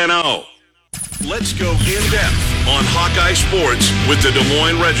KXNO. Let's go in-depth on Hawkeye Sports with the Des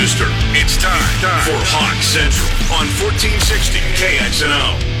Moines Register. It's time for Hawk Central on 1460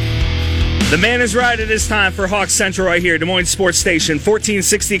 KXNO. The man is right. It is time for Hawk Central right here, Des Moines Sports Station,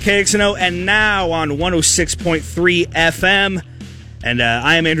 1460 KXNO, and now on 106.3 FM. And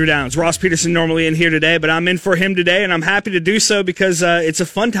I am Andrew Downs. Ross Peterson normally in here today, but I'm in for him today, and I'm happy to do so because it's a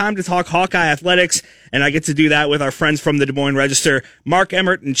fun time to talk Hawkeye athletics, and I get to do that with our friends from the Des Moines Register, Mark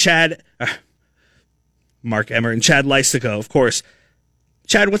Emmert and Chad Lystico, of course.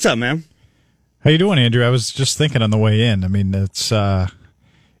 Chad, what's up, man? How you doing, Andrew? I was just thinking on the way in. I mean, it's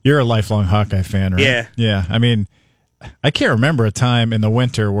you're a lifelong Hawkeye fan, right? Yeah. Yeah. I mean, I can't remember a time in the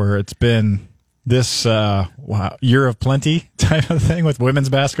winter where it's been this year of plenty type of thing with women's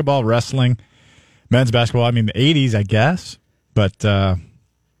basketball, wrestling, men's basketball. I mean, the 80s, I guess, but and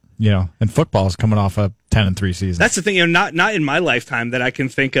football is coming off a 10-3 season. That's the thing, not in my lifetime that I can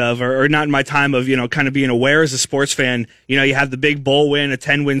think of, or not in my time of, kind of being aware as a sports fan. You have the big bowl win, a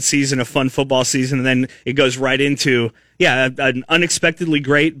 10-win season, a fun football season, and then it goes right into, an unexpectedly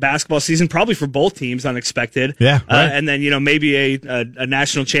great basketball season, probably for both teams, unexpected. Yeah, right. And then, maybe a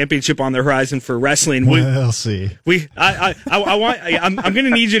national championship on the horizon for wrestling. We'll see. I'm going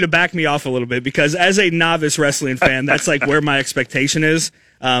to need you to back me off a little bit because as a novice wrestling fan, that's like where my expectation is.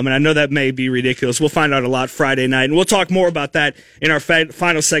 And I know that may be ridiculous. We'll find out a lot Friday night, and we'll talk more about that in our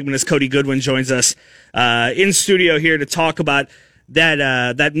final segment as Cody Goodwin joins us in studio here to talk about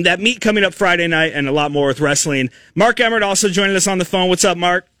that meet coming up Friday night and a lot more with wrestling. Mark Emmert also joining us on the phone. What's up,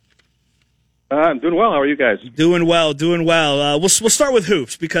 Mark? I'm doing well. How are you guys? Doing well. We'll start with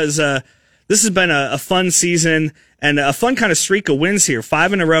hoops because this has been a fun season and a fun kind of streak of wins here.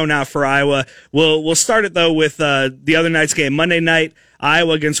 5 in a row now for Iowa. We'll start it though with the other night's game, Monday night.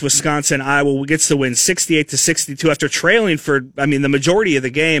 Iowa against Wisconsin. Iowa gets the win 68-62 after trailing for, the majority of the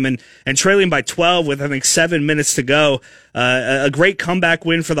game and trailing by 12 with, 7 minutes to go. A great comeback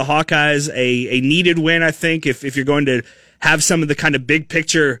win for the Hawkeyes, a needed win, I think, if you're going to have some of the kind of big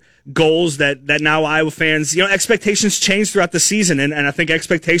picture goals that now Iowa fans, expectations change throughout the season, and I think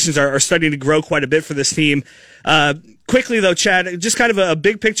expectations are starting to grow quite a bit for this team. Quickly though, Chad, just kind of a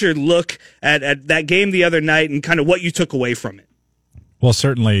big picture look at that game the other night and kind of what you took away from it. Well,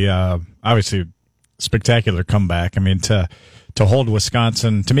 certainly, obviously, spectacular comeback. I mean, to hold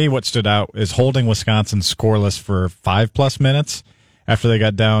Wisconsin, to me, what stood out is holding Wisconsin scoreless for 5+ minutes after they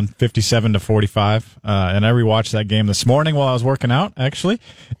got down 57-45. And I rewatched that game this morning while I was working out, actually,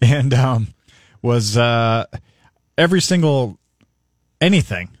 and was every single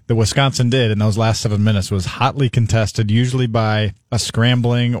anything that Wisconsin did in those last 7 minutes was hotly contested, usually by a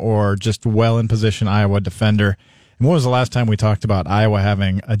scrambling or just well in position Iowa defender. When was the last time we talked about Iowa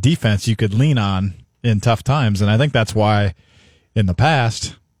having a defense you could lean on in tough times? And I think that's why in the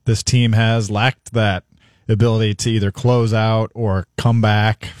past this team has lacked that ability to either close out or come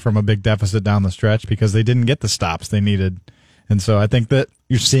back from a big deficit down the stretch because they didn't get the stops they needed. And so I think that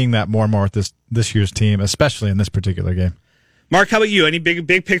you're seeing that more and more with this year's team, especially in this particular game. Mark, how about you? Any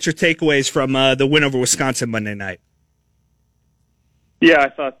big picture takeaways from the win over Wisconsin Monday night? Yeah, I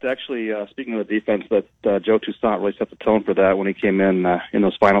thought actually, speaking of the defense, that Joe Toussaint really set the tone for that when he came in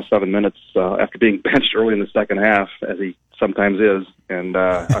those final 7 minutes after being benched early in the second half, as he sometimes is. And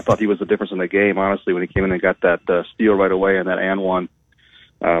I thought he was the difference in the game, honestly, when he came in and got that steal right away and that and one.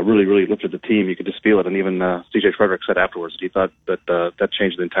 Really, really lifted the team. You could just feel it. And even C.J. Frederick said afterwards that he thought that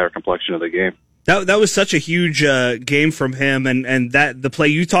changed the entire complexion of the game. That was such a huge game from him, and that the play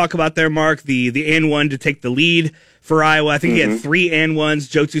you talk about there, Mark, the and one to take the lead for Iowa. I think he had 3 and ones.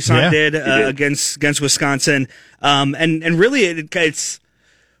 Joe Toussaint did against Wisconsin, and really it's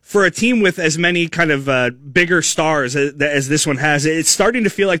for a team with as many kind of bigger stars as this one has. It's starting to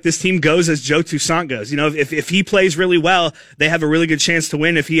feel like this team goes as Joe Toussaint goes. If he plays really well, they have a really good chance to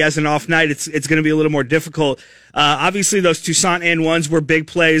win. If he has an off night, it's going to be a little more difficult. Obviously, those Toussaint and ones were big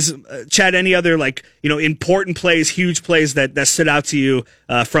plays. Chad, any other important plays, huge plays that stood out to you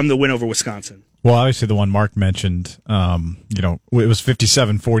from the win over Wisconsin? Well, obviously the one Mark mentioned, it was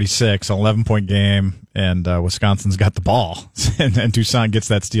 57-46, an 11-point game, and Wisconsin's got the ball, and Toussaint gets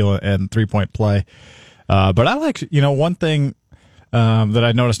that steal and 3-point play. But I like, one thing that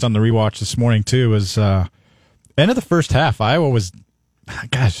I noticed on the rewatch this morning too is end of the first half, Iowa was,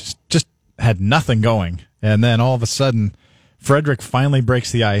 just had nothing going, and then all of a sudden, Frederick finally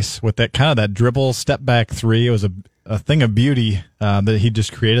breaks the ice with that dribble step back three. It was a thing of beauty that he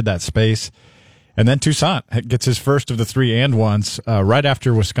just created that space. And then Toussaint gets his first of the 3 and ones right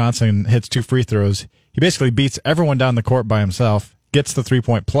after Wisconsin hits 2 free throws. He basically beats everyone down the court by himself, gets the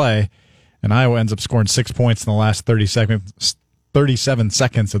 3-point play, and Iowa ends up scoring 6 points in the last 30 37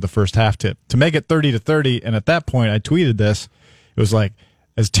 seconds of the first half to make it 30-30. And at that point, I tweeted this. It was like,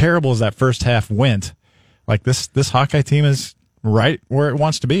 as terrible as that first half went, like this Hawkeye team is right where it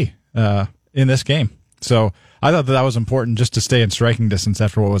wants to be in this game. So I thought that was important just to stay in striking distance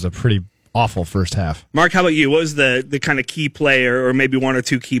after what was a pretty awful first half. Mark, how about you? What was the kind of key play or maybe one or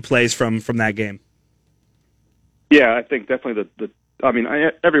two key plays from that game? Yeah, I think definitely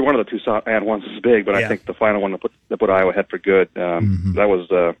every one of the two and ones is big, but I think the final one that put Iowa ahead for good, that was,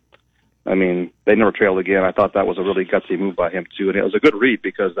 they never trailed again. I thought that was a really gutsy move by him, too. And it was a good read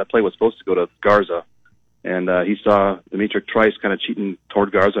because that play was supposed to go to Garza. And he saw Dimitri Trice kind of cheating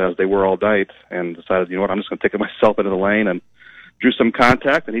toward Garza as they were all night and decided, you know what, I'm just going to take it myself into the lane and drew some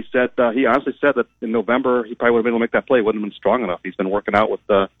contact. And he said, he honestly said that in November he probably would have been able to make that play. It wouldn't have been strong enough. He's been working out with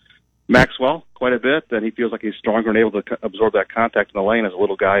Maxwell quite a bit, and he feels like he's stronger and able to absorb that contact in the lane as a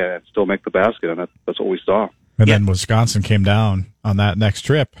little guy and still make the basket. And that's what we saw. And then Wisconsin came down on that next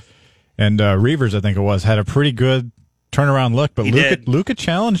trip. And Reavers, I think it was, had a pretty good turnaround look, but Luka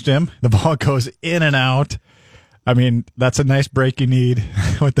challenged him. The ball goes in and out. I mean, that's a nice break you need.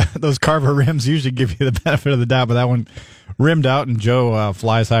 With those Carver rims usually give you the benefit of the doubt, but that one rimmed out, and Joe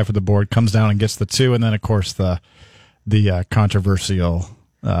flies high for the board, comes down and gets the two, and then, of course, the controversial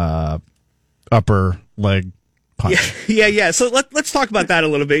upper leg punch. Yeah. So let's talk about that a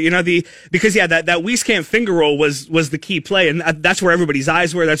little bit. Because that Wieskamp finger roll was the key play, and that's where everybody's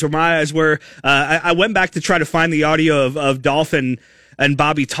eyes were. That's where my eyes were. I went back to try to find the audio of Dolphin and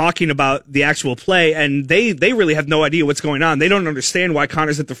Bobby talking about the actual play, and they really have no idea what's going on. They don't understand why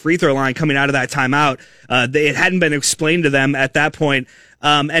Connor's at the free throw line coming out of that timeout. It hadn't been explained to them at that point.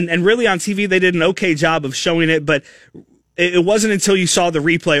 And really on TV they did an okay job of showing it, but it wasn't until you saw the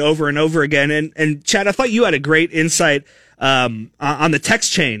replay over and over again. And Chad, I thought you had a great insight on the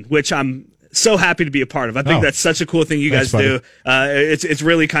text chain, which I'm so happy to be a part of. I think that's such a cool thing you guys do. It's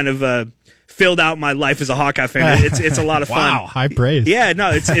really kind of filled out my life as a Hawkeye fan. It's a lot of fun. Wow, high praise. Yeah,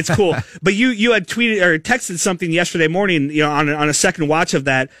 no, it's cool. But you had tweeted or texted something yesterday morning, on a second watch of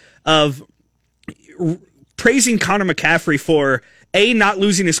that, of praising Connor McCaffrey for not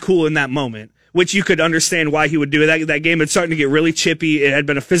losing his cool in that moment, which you could understand why he would do it. That game had started to get really chippy. It had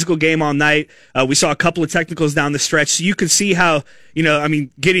been a physical game all night. We saw a couple of technicals down the stretch. So you could see how,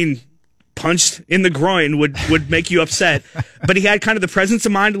 getting punched in the groin would make you upset. But he had kind of the presence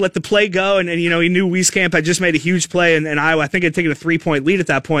of mind to let the play go. And he knew Wieskamp had just made a huge play, and Iowa, I think, had taken a 3-point lead at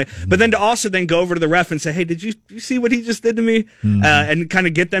that point. But then to also then go over to the ref and say, hey, did you see what he just did to me? And kind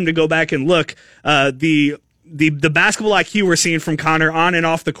of get them to go back and look. The basketball IQ we're seeing from Connor on and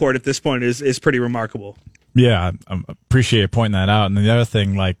off the court at this point is pretty remarkable. Yeah, I appreciate you pointing that out. And the other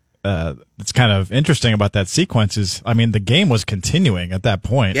thing, that's kind of interesting about that sequence is, the game was continuing at that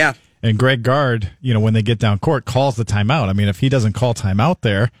point. Yeah. And Greg Gard, when they get down court, calls the timeout. If he doesn't call timeout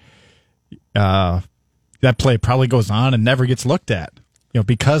there, that play probably goes on and never gets looked at.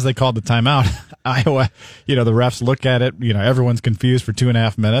 Because they called the timeout, Iowa, the refs look at it, everyone's confused for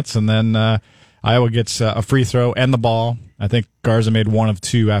 2.5 minutes, and then Iowa gets a free throw and the ball. I think Garza made one of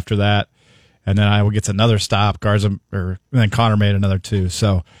two after that, and then Iowa gets another stop. And then Connor made another two.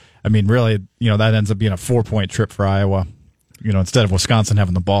 So, really, that ends up being a 4-point trip for Iowa. Instead of Wisconsin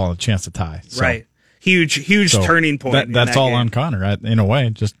having the ball and a chance to tie. So, right. Huge turning point. That's all on Connor, in a way,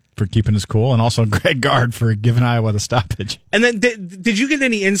 just for keeping his cool, and also Greg Gard for giving Iowa the stoppage. And then did you get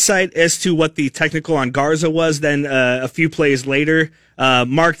any insight as to what the technical on Garza was then a few plays later?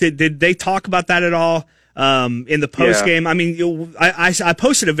 Mark, did they talk about that at all in the post game? I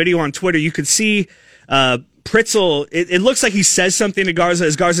posted a video on Twitter. You could see Pritzl, it looks like he says something to Garza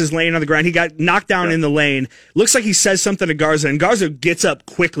as Garza's laying on the ground. He got knocked down in the lane. Looks like he says something to Garza, and Garza gets up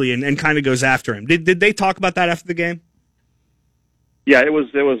quickly and kind of goes after him. Did they talk about that after the game? Yeah, it was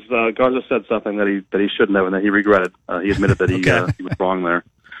Garza said something that he shouldn't have, and that he regretted. He admitted that he was wrong there.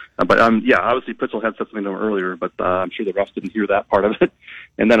 But obviously Pritzl had said something to him earlier, but I'm sure the refs didn't hear that part of it.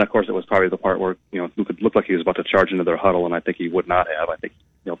 And then, of course, it was probably the part where Luka looked like he was about to charge into their huddle, and I think he would not have. I think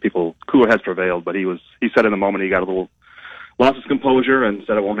cooler heads prevailed, but he said in the moment he got a little lost his composure and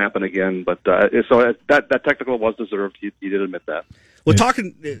said it won't happen again. But so that technical was deserved. He did admit that. Well,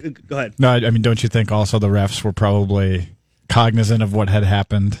 go ahead. No, don't you think also the refs were probably cognizant of what had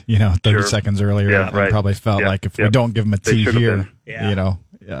happened, 30 seconds earlier, and probably felt like if we don't give them a T here,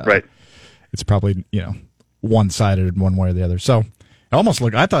 right, it's probably, one-sided one way or the other. So I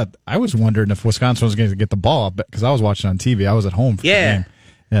was wondering if Wisconsin was going to get the ball, because I was watching on TV. I was at home for the game.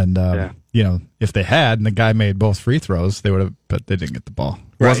 And, if they had, and the guy made both free throws, they would have, but they didn't get the ball.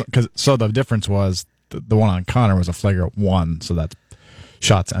 Right. So the difference was the one on Connor was a flagrant one, so that's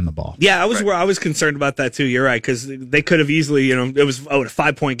shots and the ball. Yeah, I was concerned about that too. You're right, because they could have easily, it was a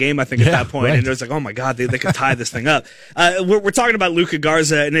 5-point game, I think, at that point, and it was like, oh my God, they could tie this thing up. We're talking about Luka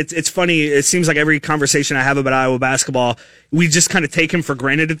Garza, and it's funny. It seems like every conversation I have about Iowa basketball, we just kind of take him for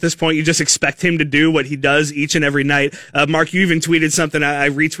granted at this point. You just expect him to do what he does each and every night. Mark, you even tweeted something. I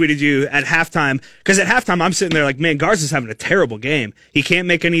retweeted you at halftime, because at halftime I'm sitting there like, man, Garza's having a terrible game. He can't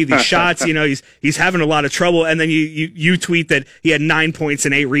make any of these shots. He's having a lot of trouble. And then you tweet that he had 9 points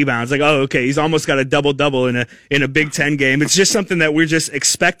and 8 rebounds. Like, oh, okay, he's almost got a double-double in a Big Ten game. It's just something that we're just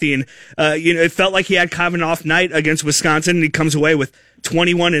expecting. It felt like he had kind of an off night against Wisconsin, and he comes away with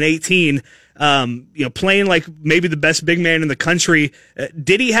 21 and 18. Playing like maybe the best big man in the country.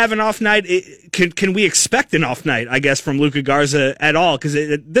 Did he have an off night? Can we expect an off night, I guess, from Luka Garza at all? Because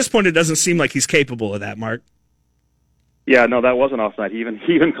at this point, it doesn't seem like he's capable of that, Mark. Yeah, no, that was an off night. He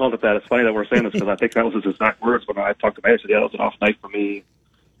even called it that. It's funny that we're saying this, because I think that was his exact words when I talked to him. I said, yeah, that was an off night for me.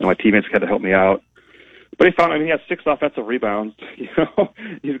 My teammates had to help me out. But he had 6 offensive rebounds.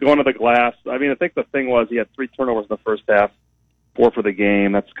 He's going to the glass. I think the thing was he had 3 turnovers in the first half, 4 for the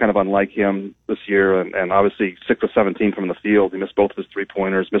game. That's kind of unlike him this year. And obviously 6 of 17 from the field. He missed both of his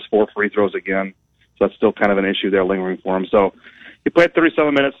 3-pointers, missed 4 free throws again. So that's still kind of an issue there lingering for him. So he played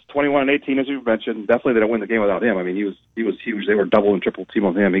 37 minutes, 21 and 18, as you mentioned. Definitely they didn't win the game without him. He was huge. They were double and triple team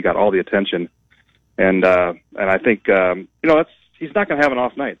on him. He got all the attention. And I think, he's not going to have an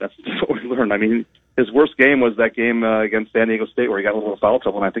off night. That's just what we learned. His worst game was that game against San Diego State where he got a little foul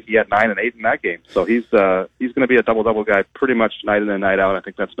trouble, and I think he had 9 and 8 in that game. So he's going to be a double-double guy pretty much night in and night out. I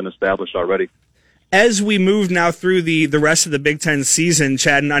think that's been established already. As we move now through the rest of the Big Ten season,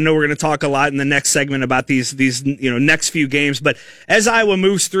 Chad, and I know we're going to talk a lot in the next segment about these next few games, but as Iowa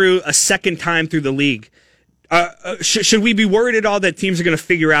moves through a second time through the league, should we be worried at all that teams are going to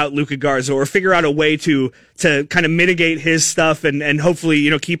figure out Luka Garza or figure out a way to kind of mitigate his stuff and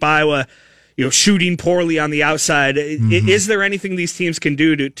hopefully keep Iowa shooting poorly on the outside? Mm-hmm. Is there anything these teams can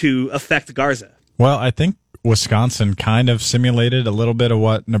do to affect Garza? Well, I think Wisconsin kind of simulated a little bit of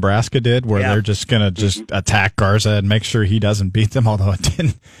what Nebraska did, where they're just going to attack Garza and make sure he doesn't beat them, although it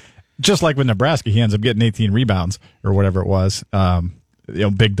didn't. Just like with Nebraska, he ends up getting 18 rebounds or whatever it was,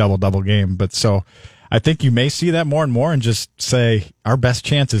 big double-double game. But so I think you may see that more and more and just say our best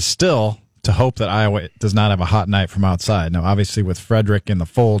chance is still to hope that Iowa does not have a hot night from outside. Now, obviously, with Frederick in the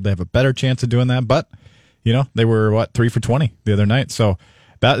fold, they have a better chance of doing that. But, they were, 3 for 20 the other night. So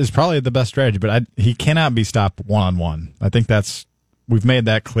that is probably the best strategy. But he cannot be stopped one-on-one. I think we've made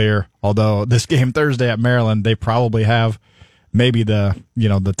that clear. Although this game Thursday at Maryland, they probably have maybe the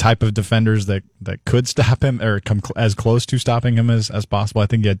type of defenders that could stop him or come as close to stopping him as possible. I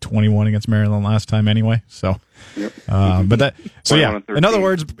think he had 21 against Maryland last time anyway. So, yep. In other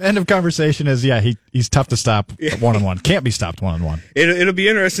words, end of conversation is he's tough to stop one-on-one. Can't be stopped one-on-one. It'll be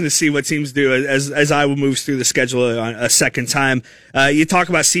interesting to see what teams do as Iowa moves through the schedule a second time. You talk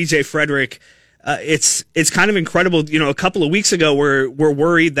about C.J. Frederick. It's kind of incredible. A couple of weeks ago, we're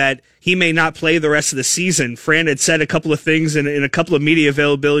worried that he may not play the rest of the season. Fran had said a couple of things in a couple of media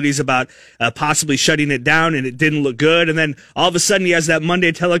availabilities about possibly shutting it down, and it didn't look good. And then all of a sudden, he has that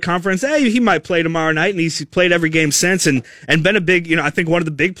Monday teleconference. Hey, he might play tomorrow night, and he's played every game since, and been a big. I think one of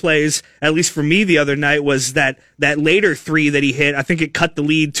the big plays, at least for me, the other night was that later 3 that he hit. I think it cut the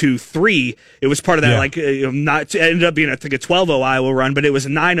lead to 3. It was part of that it ended up being I think a 12-0 Iowa run, but it was a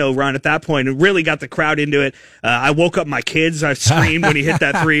 9-0 run at that point. It really got the crowd into it. I woke up my kids. I screamed when he hit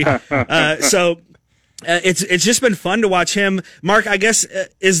that 3. It's just been fun to watch him. Mark, I guess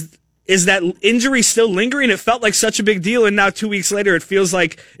is that injury still lingering? It felt like such a big deal, and now 2 weeks later, it feels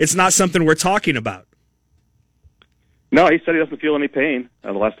like it's not something we're talking about. No, he said he doesn't feel any pain.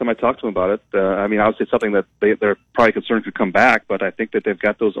 The last time I talked to him about it, obviously it's something that they're probably concerned could come back, but I think that they've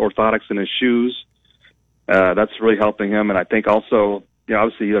got those orthotics in his shoes. That's really helping him, and I think also,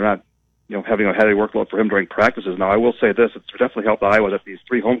 obviously they're not, having a heavy workload for him during practices. Now, I will say this, it's definitely helped Iowa that these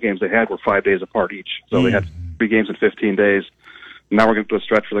 3 home games they had were 5 days apart each. So they had 3 games in 15 days. Now we're going to do a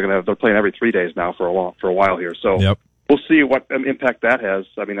stretch where they're playing every 3 days now for a while here. So we'll see what impact that has.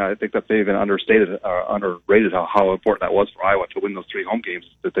 I think that they even underrated how important that was for Iowa to win those 3 home games,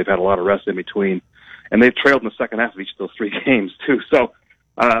 that they've had a lot of rest in between. And they've trailed in the second half of each of those 3 games, too. So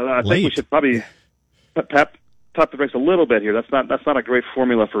I think we should probably tap the brakes a little bit here. That's not a great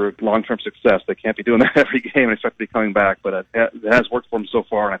formula for long-term success. They can't be doing that every game and expect to be coming back, but it has worked for them so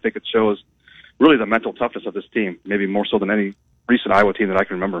far, and I think it shows really the mental toughness of this team, maybe more so than any recent Iowa team that I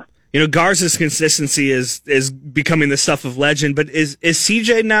can remember. Garza's consistency is becoming the stuff of legend, but is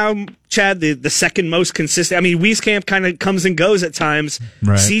CJ now, Chad, the second most consistent? Wieskamp kind of comes and goes at times.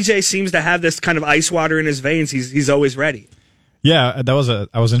 Right. CJ seems to have this kind of ice water in his veins. He's always ready. Yeah,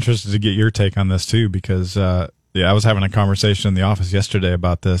 I was interested to get your take on this too, because I was having a conversation in the office yesterday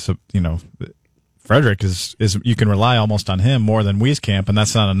about this. Frederick is you can rely almost on him more than Wieskamp, and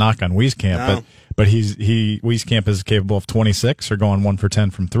that's not a knock on Wieskamp, No. but Wieskamp is capable of 26 or going 1 for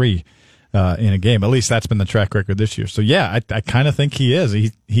 10 from 3 in a game. At least that's been the track record this year. So yeah, I kind of think he is.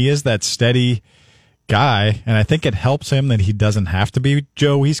 He is that steady guy, and I think it helps him that he doesn't have to be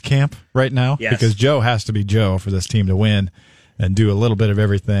Joe Wieskamp right now, Yes. because Joe has to be Joe for this team to win and do a little bit of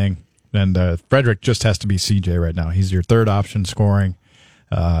everything. And Frederick just has to be CJ right now. He's your third option scoring.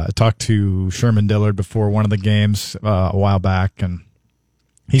 I talked to Sherman Dillard before one of the games a while back, and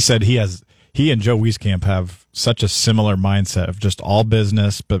he said he and Joe Wieskamp have such a similar mindset of just all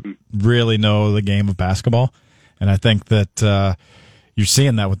business, but really know the game of basketball. And I think that you're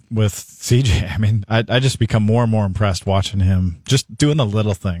seeing that with CJ. I mean, I just become more and more impressed watching him just doing the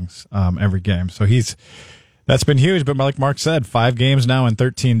little things every game. So that's been huge. But like Mark said, 5 games now in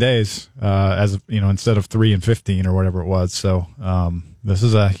 13 days, instead of 3 and 15 or whatever it was. So this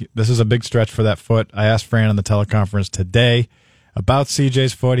is a big stretch for that foot. I asked Fran in the teleconference today about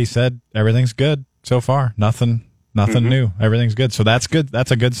CJ's foot. He said everything's good so far. Nothing new. Everything's good. So that's good.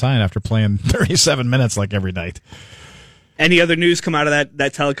 That's a good sign after playing 37 minutes like every night. Any other news come out of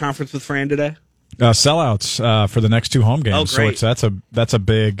that teleconference with Fran today? Sellouts for the next 2 home games. Oh, great. So that's a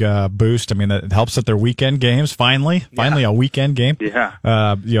big boost. I mean, it helps that they're weekend games. Finally a weekend game. Yeah.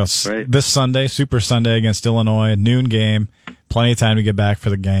 Right. This Sunday, Super Sunday against Illinois, noon game. Plenty of time to get back for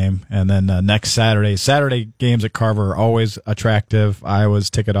the game. And then next Saturday games at Carver are always attractive. Iowa's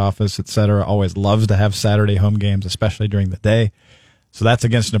ticket office, etc., always loves to have Saturday home games, especially during the day. So that's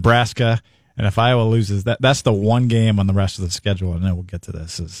against Nebraska. And if Iowa loses, that's the one game on the rest of the schedule, and then we'll get to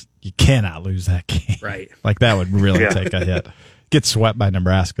this, is you cannot lose that game. Right. Like, that would really take a hit. Get swept by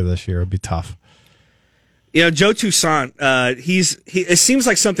Nebraska this year would be tough. Joe Toussaint, it seems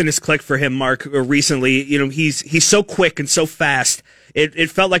like something has clicked for him, Mark, recently. He's so quick and so fast.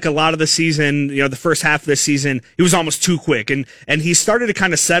 It felt like a lot of the season, the first half of the season, he was almost too quick, and he started to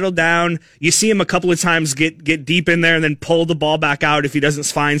kind of settle down. You see him a couple of times get deep in there and then pull the ball back out if he doesn't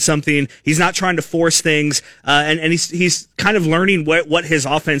find something. He's not trying to force things, and he's kind of learning what his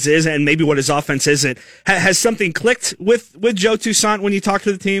offense is and maybe what his offense isn't. Has something clicked with Joe Toussaint when you talk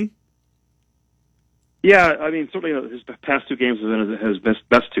to the team? Yeah, I mean, certainly his past 2 games have been his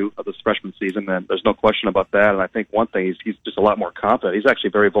best 2 of this freshman season, and there's no question about that. And I think one thing, he's just a lot more confident. He's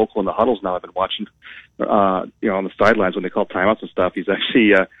actually very vocal in the huddles now. I've been watching, on the sidelines when they call timeouts and stuff. He's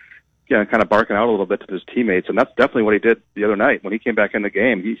actually, kind of barking out a little bit to his teammates, and that's definitely what he did the other night when he came back in the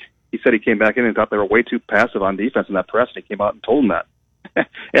game. He said he came back in and thought they were way too passive on defense in that press, and he came out and told them that.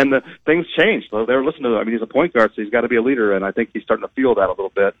 And things changed. So they were listening to him. I mean, he's a point guard, so he's got to be a leader, and I think he's starting to feel that a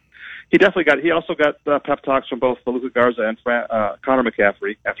little bit. He also got pep talks from both Luka Garza and Connor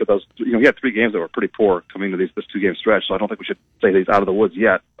McCaffrey after those. He had 3 games that were pretty poor coming into this 2-game stretch, so I don't think we should say that he's out of the woods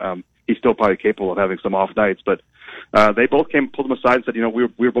yet. He's still probably capable of having some off nights, but they both pulled him aside and said, we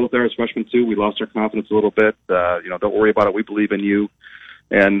were both there as freshmen too. We lost our confidence a little bit. Don't worry about it. We believe in you.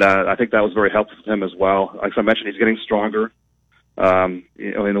 And I think that was very helpful for him as well. Like I mentioned, he's getting stronger. In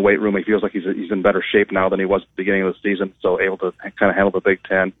the weight room, he feels like he's in better shape now than he was at the beginning of the season, so able to kind of handle the Big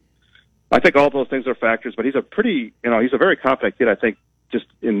Ten. I think all those things are factors, but he's a very confident kid, I think, just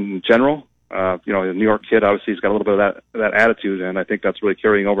in general. A New York kid, obviously, he's got a little bit of that attitude, and I think that's really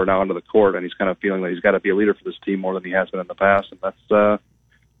carrying over now into the court, and he's kind of feeling that he's got to be a leader for this team more than he has been in the past, and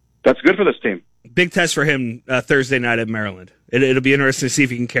that's good for this team. Big test for him Thursday night at Maryland. It'll be interesting to see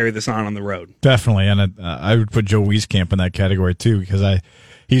if he can carry this on the road. Definitely, and I would put Joe Wieskamp in that category, too, because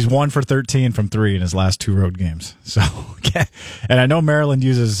he's 1 for 13 from 3 in his last 2 road games. So, and I know Maryland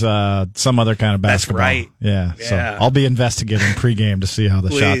uses some other kind of basketball. That's right. Yeah. So I'll be investigating pregame to see how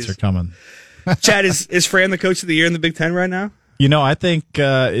the shots are coming. Chad, is Fran the coach of the year in the Big Ten right now? I think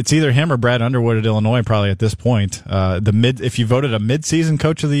it's either him or Brad Underwood at Illinois probably at this point. If you voted a midseason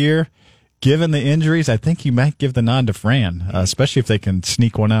coach of the year, given the injuries, I think you might give the nod to Fran, especially if they can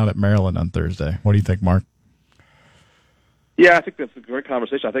sneak one out at Maryland on Thursday. What do you think, Mark? Yeah, I think that's a great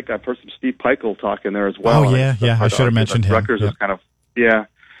conversation. I think I've heard some Steve Peichel talk in there as well. Oh, yeah. I should have mentioned him. Rutgers is kind of,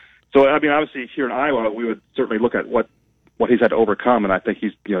 So, I mean, obviously here in Iowa, we would certainly look at what he's had to overcome, and I think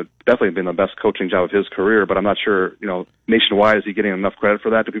he's, definitely been the best coaching job of his career, but I'm not sure, nationwide, is he getting enough credit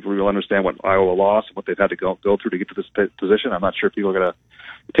for that? Do people really understand what Iowa lost and what they've had to go through to get to this position? I'm not sure if people are going to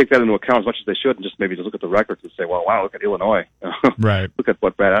take that into account as much as they should and just maybe look at the records and say, well, wow, look at Illinois. Right. Look at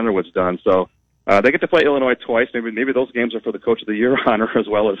what Brad Underwood's done. So, they get to play Illinois twice. Maybe those games are for the Coach of the Year honor as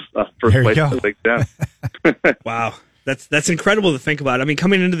well as first place in the Big Ten. Wow. That's incredible to think about. I mean,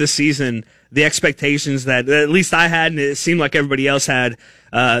 coming into the season, the expectations that at least I had, and it seemed like everybody else had,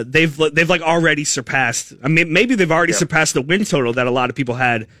 they've like already surpassed. I mean, maybe they've already surpassed the win total that a lot of people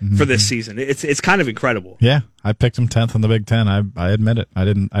had for this season. It's kind of incredible. Yeah, I picked them 10th in the Big Ten. I admit it. I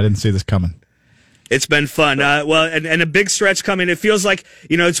didn't see this coming. It's been fun. Well, and a big stretch coming. It feels like,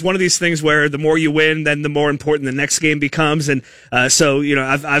 it's one of these things where the more you win, then the more important the next game becomes. And so,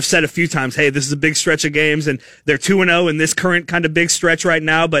 I've said a few times, hey, this is a big stretch of games, and they're 2-0 in this current kind of big stretch right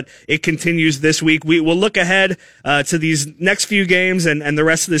now, but it continues this week. We will look ahead to these next few games and the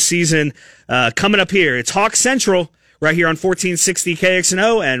rest of the season coming up here. It's Hawk Central right here on 1460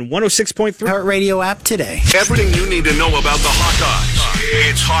 KXNO and 106.3 Heart Radio app today. Everything you need to know about the Hawkeyes.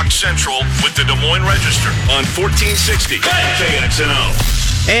 It's Hawk Central with the Des Moines Register on 1460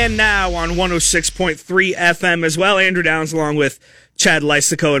 KXNO. And now on 106.3 FM as well. Andrew Downs along with Chad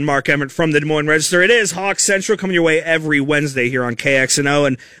Lysico and Mark Emmert from the Des Moines Register. It is Hawk Central coming your way every Wednesday here on KXNO.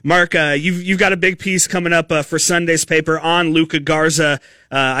 And Mark, you've got a big piece coming up for Sunday's paper on Luka Garza.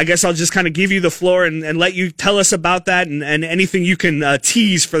 I guess I'll just kind of give you the floor and let you tell us about that and anything you can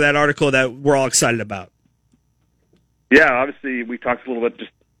tease for that article that we're all excited about. Yeah, obviously we talked a little bit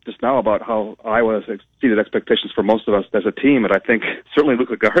just now about how Iowa has exceeded expectations for most of us as a team, and I think certainly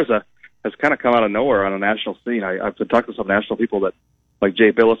Luka Garza has kind of come out of nowhere on a national scene. I've been talking to some national people that, like Jay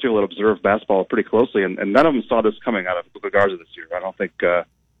Billis, that observe basketball pretty closely, and none of them saw this coming out of Luka Garza this year. I don't think I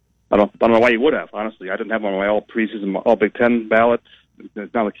don't know why you would have. Honestly, I didn't have him on my all preseason, all Big Ten ballots.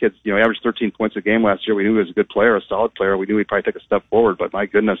 Now the kid's, he averaged 13 points a game last year. We knew he was a good player, a solid player. We knew he'd probably take a step forward, but my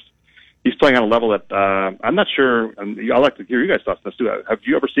goodness, he's playing on a level that I'm not sure. And I'd like to hear you guys' thoughts on this too. Have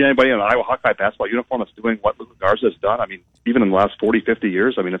you ever seen anybody in an Iowa Hawkeye basketball uniform that's doing what Luka Garza has done? I mean, even in the last 40, 50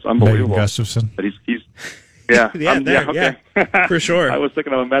 years, I mean, it's unbelievable. Gustafson. But he's yeah, okay. For sure. I was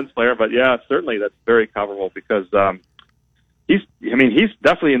thinking of a men's player, but yeah, certainly that's very comparable because he's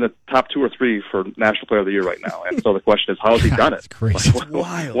definitely in the top 2 or 3 for National Player of the Year right now. And so the question is, how has he done it? Crazy.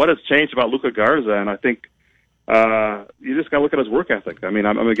 Wild. What has changed about Luka Garza? And I think you just got to look at his work ethic. I mean,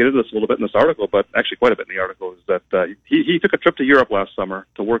 I'm going to get into this a little bit in this article, but actually quite a bit in the article, is that he took a trip to Europe last summer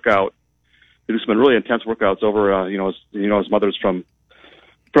to work out, to do some really intense workouts over, his mother's from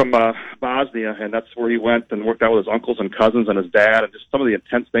Bosnia, and that's where he went and worked out with his uncles and cousins and his dad, and just some of the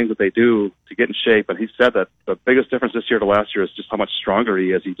intense things that they do to get in shape. And he said that the biggest difference this year to last year is just how much stronger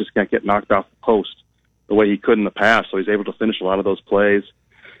he is. He just can't get knocked off the post the way he could in the past, so he's able to finish a lot of those plays.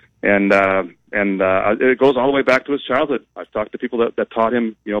 And it goes all the way back to his childhood. I've talked to people that taught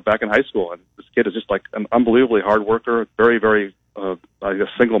him, back in high school, and this kid is just like an unbelievably hard worker, very, very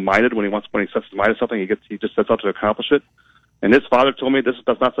single-minded. When he sets his mind to something, he just sets out to accomplish it. And his father told me this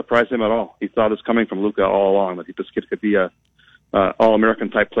does not surprise him at all. He saw this coming from Luka all along, that this kid could be a All-American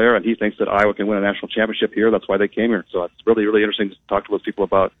type player, and he thinks that Iowa can win a national championship here. That's why they came here. So it's really, really interesting to talk to those people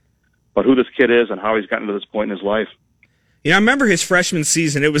about who this kid is and how he's gotten to this point in his life. I remember his freshman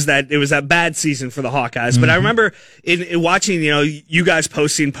season. It was that bad season for the Hawkeyes. But I remember in watching, you guys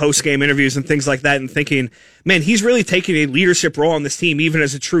posting post-game interviews and things like that and thinking, man, he's really taking a leadership role on this team, even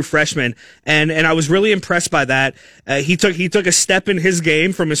as a true freshman. And I was really impressed by that. He took a step in his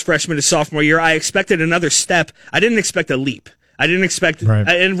game from his freshman to sophomore year. I expected another step. I didn't expect a leap. I didn't expect, right.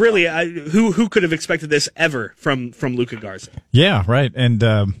 And really, who could have expected this ever from Luka Garza? Yeah, right. And,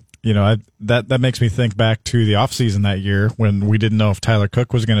 that makes me think back to the offseason that year when we didn't know if Tyler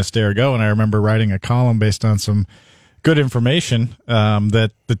Cook was going to stay or go. And I remember writing a column based on some good information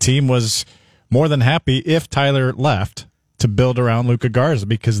that the team was more than happy if Tyler left to build around Luka Garza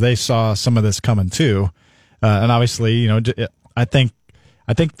because they saw some of this coming too. And obviously, I think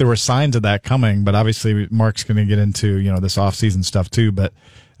there were signs of that coming, but obviously Mark's going to get into, this offseason stuff too. But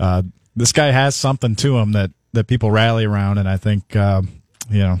this guy has something to him that people rally around. And I think,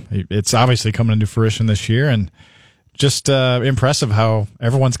 it's obviously coming into fruition this year, and just impressive how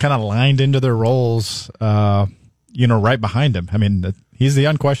everyone's kind of lined into their roles, right behind him. I mean, he's the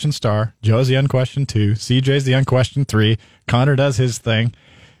unquestioned star. Joe's the unquestioned 2. CJ's the unquestioned 3. Connor does his thing.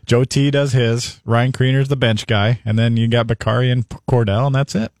 Joe T does his. Ryan Kriener's the bench guy. And then you got Bakari and Cordell, and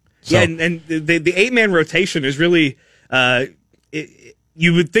that's it. So, yeah, and the 8-man rotation is really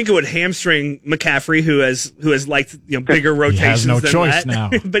you would think it would hamstring McCaffrey, who has liked bigger rotations. He has no than choice that. now.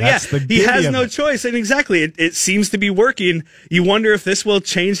 But he has no choice, and exactly, it seems to be working. You wonder if this will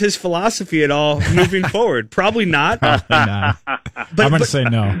change his philosophy at all moving forward. Probably not. Probably not. I'm going to say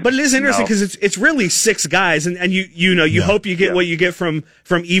no. But it is interesting because it's really 6 guys, and you hope you get what you get from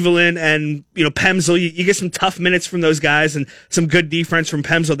Evelyn and Pemsl. You get some tough minutes from those guys and some good defense from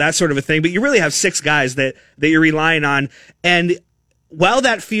Pemsl, that sort of a thing. But you really have 6 guys that you're relying on, and while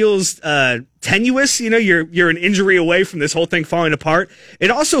that feels tenuous, you're an injury away from this whole thing falling apart, it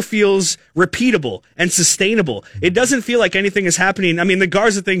also feels repeatable and sustainable. It doesn't feel like anything is happening. I mean, the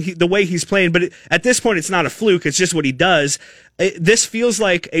Garza thing, the way he's playing, but at this point, it's not a fluke. It's just what he does. This feels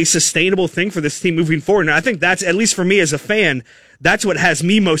like a sustainable thing for this team moving forward. And I think that's, at least for me as a fan, that's what has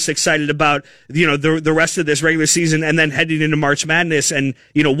me most excited about, the rest of this regular season and then heading into March Madness and,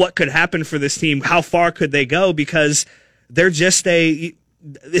 what could happen for this team. How far could they go? Because they're just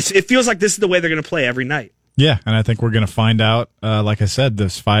it feels like this is the way they're going to play every night. Yeah, and I think we're going to find out, like I said,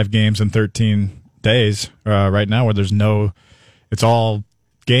 there's 5 games in 13 days right now where it's all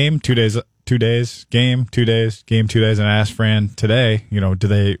game, 2 days, game, 2 days, game, 2 days. And I asked Fran today,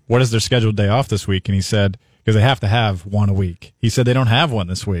 what is their scheduled day off this week? And he said, because they have to have one a week. He said they don't have one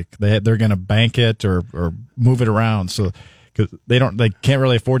this week. They're going to bank it or move it around. So, because they can't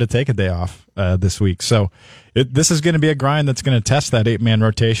really afford to take a day off this week. So this is going to be a grind that's going to test that 8-man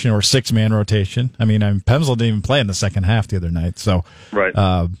rotation or 6-man rotation. I mean, Pemsl didn't even play in the second half the other night. So,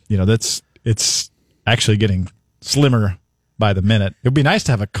 right. It's actually getting slimmer by the minute. It would be nice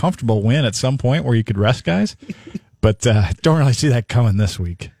to have a comfortable win at some point where you could rest guys, but don't really see that coming this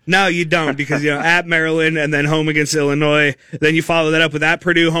week. No, you don't, because at Maryland and then home against Illinois. Then you follow that up with at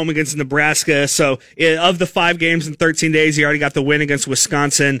Purdue, home against Nebraska. So of the 5 games in 13 days, you already got the win against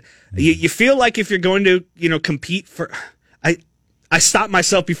Wisconsin. You feel like if you're going to compete for, I stop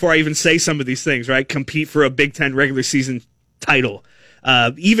myself before I even say some of these things, right? Compete for a Big Ten regular season title.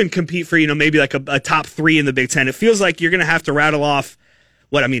 Even compete for maybe like a top 3 in the Big Ten. It feels like you're going to have to rattle off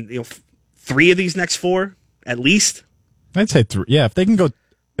 3 of these next 4 at least. I'd say 3. Yeah, if they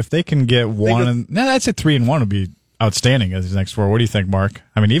can get one, I'd say 3-1 would be outstanding as the next 4. What do you think, Mark?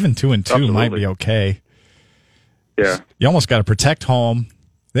 I mean, even 2-2 Absolutely. might be okay. Yeah, you almost got to protect home.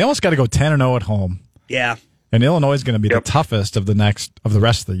 They almost got to go 10-0 at home. Yeah, and Illinois is going to be the toughest of the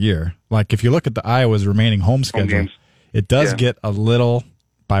rest of the year. Like if you look at the Iowa's remaining home schedule, it does get a little,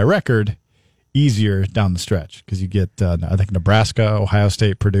 by record, easier down the stretch because you get I think Nebraska, Ohio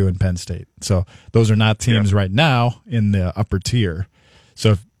State, Purdue, and Penn State. So those are not teams right now in the upper tier.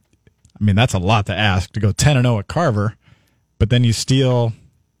 So that's a lot to ask to go 10-0 at Carver, but then you steal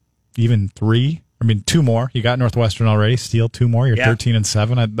even 3. 2 more. You got Northwestern already. Steal 2 more. You're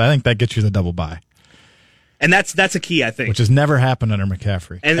 13-7. I think that gets you the double bye. And that's a key, I think. Which has never happened under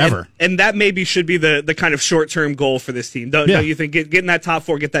McCaffrey, ever. And that maybe should be the kind of short-term goal for this team. Don't you think getting that top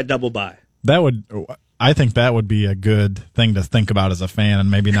 4, get that double bye? I think that would be a good thing to think about as a fan,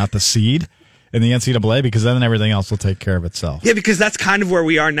 and maybe not the seed in the NCAA, because then everything else will take care of itself. Yeah, because that's kind of where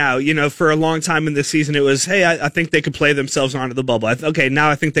we are now. For a long time in this season, it was, hey, I think they could play themselves onto the bubble. Okay, now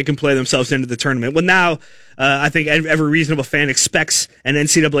I think they can play themselves into the tournament. Well, now I think every reasonable fan expects an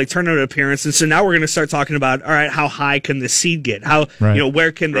NCAA tournament appearance, and so now we're going to start talking about, all right, how high can the seed get? How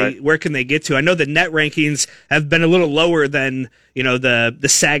where can they get to? I know the net rankings have been a little lower than the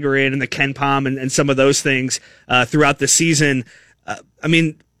Sagarin and the Ken Pom and some of those things throughout the season.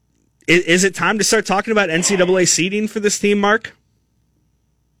 Is it time to start talking about NCAA seeding for this team, Mark?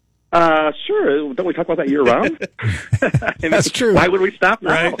 Sure. Don't we talk about that year round? That's true. Why would we stop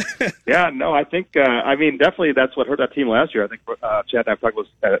now? Right? Yeah, no, I think, definitely that's what hurt that team last year. I think Chad and I talked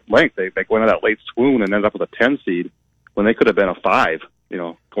about at length. They went on that late swoon and ended up with a 10 seed when they could have been a 5,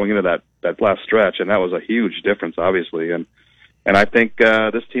 going into that last stretch. And that was a huge difference, obviously. And I think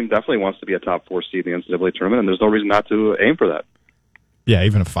this team definitely wants to be a top 4 seed in the NCAA tournament, and there's no reason not to aim for that. Yeah,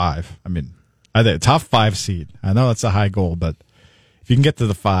 even a 5. I think top 5 seed. I know that's a high goal, but if you can get to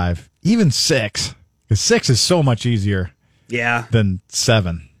the 5, even 6, because 6 is so much easier than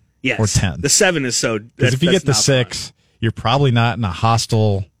 7 or 10. The 7 is so... Because if you get the 6, you're probably not in a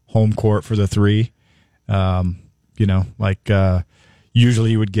hostile home court for the 3.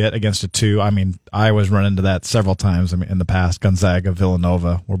 Usually you would get against a 2. Iowa's run into that several times in the past. Gonzaga,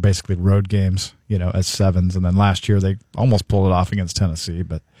 Villanova were basically road games, as 7s. And then last year they almost pulled it off against Tennessee.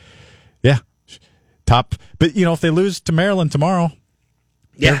 But, yeah, top. But, if they lose to Maryland tomorrow,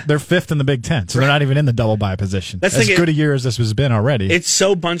 they're 5th in the Big Ten. So they're not even in the double bye position. That's as good a year as this has been already. It's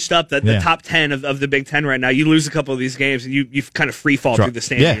so bunched up that the top 10 of the Big Ten right now, you lose a couple of these games and you kind of free fall through the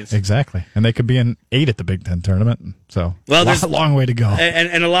standings. Yeah, exactly. And they could be in 8 at the Big Ten tournament. So there's a long way to go.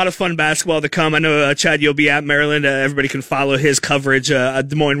 And a lot of fun basketball to come. I know, Chad, you'll be at Maryland. Everybody can follow his coverage at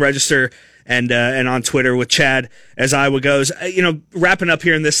Des Moines Register and on Twitter with Chad as Iowa goes. Wrapping up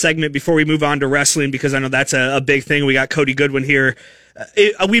here in this segment before we move on to wrestling, because I know that's a big thing. We got Cody Goodwin here.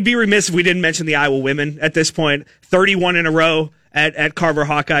 We'd be remiss if we didn't mention the Iowa women at this point. 31 in a row at Carver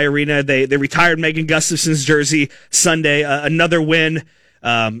Hawkeye Arena. They retired Megan Gustafson's jersey Sunday. Another win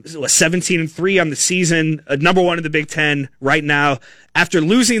 17-3 on the season, number one in the Big Ten right now. After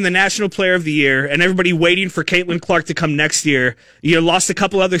losing the National Player of the Year and everybody waiting for Caitlin Clark to come next year, you lost a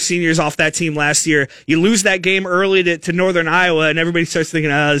couple other seniors off that team last year. You lose that game early to Northern Iowa, and everybody starts thinking,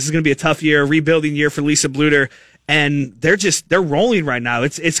 this is going to be a tough year, a rebuilding year for Lisa Bluter. And they're rolling right now.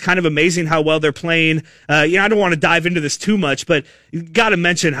 It's kind of amazing how well they're playing. I don't want to dive into this too much, but you got to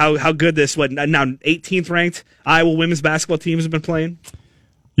mention how good this now 18th ranked Iowa women's basketball team has been playing.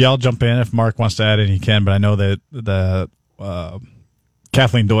 Yeah, I'll jump in if Mark wants to add any, he can. But I know that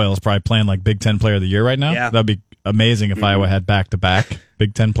Kathleen Doyle is probably playing like Big Ten Player of the Year right now. Yeah. That'd be amazing if Iowa had back-to-back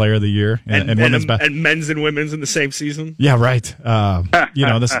Big Ten Player of the Year and women's and men's and women's in the same season. Yeah, right. It's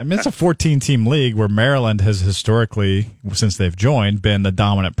a 14-team league where Maryland has historically, since they've joined, been the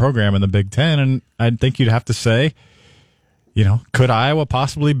dominant program in the Big Ten, and I think you'd have to say, could Iowa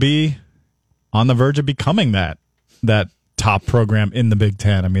possibly be on the verge of becoming that top program in the Big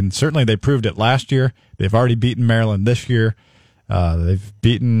Ten? I mean, certainly they proved it last year. They've already beaten Maryland this year. They've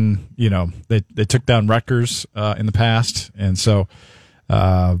beaten, they took down Rutgers in the past, and so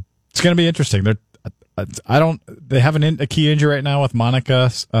it's going to be interesting. They have a key injury right now with Monica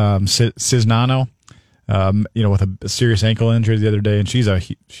Cisnano, with a serious ankle injury the other day, and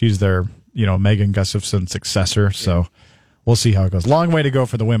she's their Megan Gustafson successor. So we'll see how it goes. Long way to go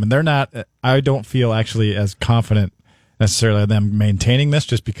for the women. I don't feel actually as confident necessarily of them maintaining this,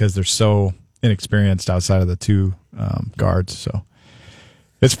 just because they're so inexperienced outside of the two guards. So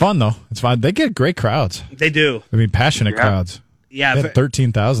it's fun though. It's fun. They get great crowds. They do. I mean, passionate crowds. Yeah, they had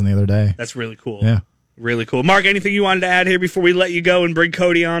 13,000 the other day. That's really cool. Yeah, really cool. Mark, anything you wanted to add here before we let you go and bring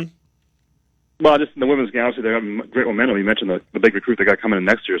Cody on? Well, just in the women's game, obviously they have great momentum. You mentioned the big recruit they got coming in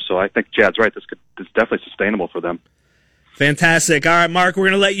next year, so I think Chad's right. This is definitely sustainable for them. Fantastic. All right, Mark, we're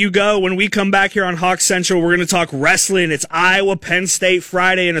going to let you go. When we come back here on Hawk Central, we're going to talk wrestling. It's Iowa Penn State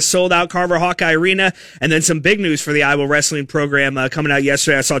Friday in a sold-out Carver Hawkeye Arena, and then some big news for the Iowa wrestling program coming out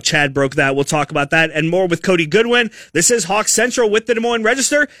yesterday. I saw Chad broke that. We'll talk about that and more with Cody Goodwin. This is Hawk Central with the Des Moines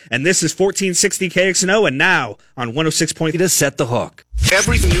Register, and this is 1460 KXNO, and now on 106.3 to Set the Hook.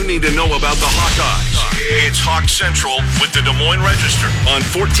 Everything you need to know about the Hawkeyes. It's Hawk Central with the Des Moines Register on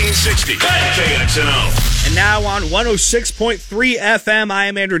 1460 KXNO. And now on 106.3 FM, I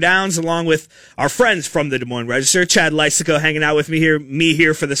am Andrew Downs, along with our friends from the Des Moines Register, Chad Lysico hanging out with me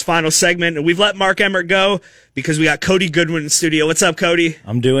here for this final segment. And we've let Mark Emmert go because we got Cody Goodwin in the studio. What's up, Cody?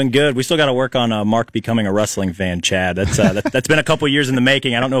 I'm doing good. We still got to work on Mark becoming a wrestling fan, Chad. That's been a couple years in the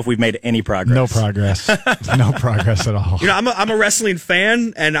making. I don't know if we've made any progress. No progress. No progress at all. I'm a wrestling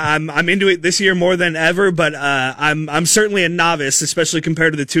fan, and I'm into it this year more than ever. But I'm certainly a novice, especially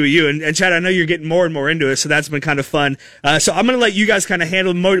compared to the two of you. And Chad, I know you're getting more and more into it, so that's been kind of fun. So I'm going to let you guys kind of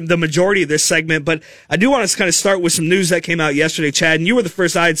handle the majority of this segment. But I do want to kind of start with some news that came out yesterday, Chad. And you were the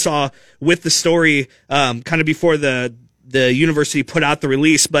first I saw with the story, kind of before the university put out the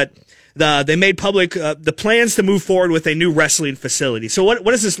release. But they made public the plans to move forward with a new wrestling facility. So what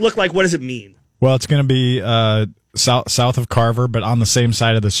does this look like? What does it mean? Well, it's going to be south of Carver, but on the same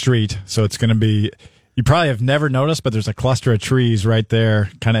side of the street. So it's going to be, you probably have never noticed, but there's a cluster of trees right there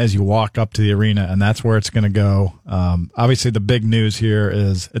kind of as you walk up to the arena, and that's where it's going to go. Obviously, the big news here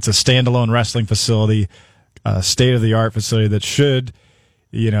is it's a standalone wrestling facility, state-of-the-art facility that should,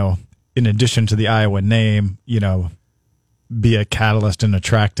 in addition to the Iowa name, be a catalyst in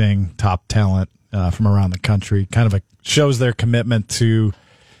attracting top talent from around the country. Kind of shows their commitment to,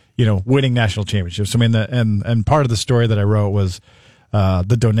 winning national championships. I mean, and part of the story that I wrote was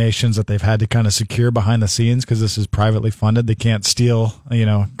the donations that they've had to kind of secure behind the scenes, because this is privately funded. They can't steal,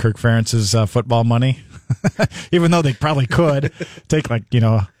 Kirk Ferentz's football money, even though they probably could take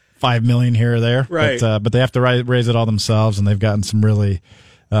 $5 million here or there. Right. But they have to raise it all themselves, and they've gotten some really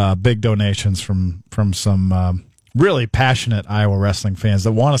big donations from some really passionate Iowa wrestling fans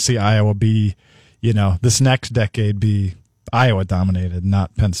that want to see Iowa be, this next decade be Iowa dominated,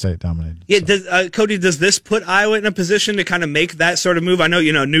 not Penn State dominated. Yeah, Cody, does this put Iowa in a position to kind of make that sort of move? I know,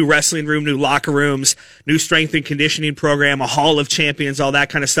 new wrestling room, new locker rooms, new strength and conditioning program, a hall of champions, all that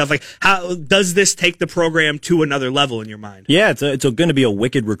kind of stuff. Like, how does this take the program to another level in your mind? Yeah, it's going to be a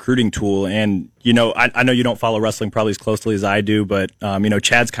wicked recruiting tool. And, I know you don't follow wrestling probably as closely as I do, but,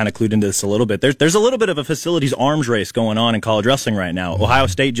 Chad's kind of clued into this a little bit. There's a little bit of a facilities arms race going on in college wrestling right now. Ohio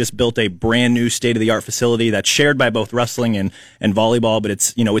State just built a brand new state-of-the-art facility that's shared by both wrestling and volleyball, but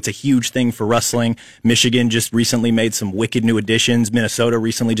it's a huge thing for wrestling. Michigan just recently made some wicked new additions. Minnesota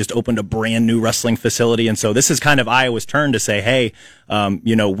recently just opened a brand new wrestling facility. And so this is kind of Iowa's turn to say, hey,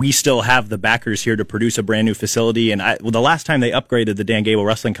 we still have the backers here to produce a brand new facility. And the last time they upgraded the Dan Gable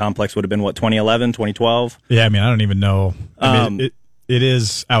Wrestling Complex would have been, 2011, 2012? Yeah, I mean, I don't even know. it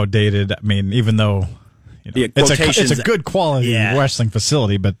is outdated. I mean, even though it's a good quality wrestling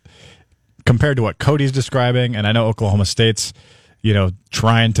facility, but compared to what Cody's describing, and I know Oklahoma State's,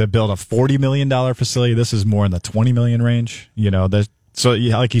 trying to build a $40 million facility, this is more in the $20 million range.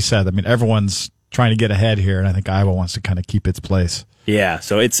 Like you said, I mean, everyone's trying to get ahead here, and I think Iowa wants to kind of keep its place. Yeah,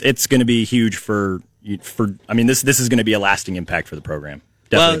 so it's going to be huge for. I mean, this is going to be a lasting impact for the program.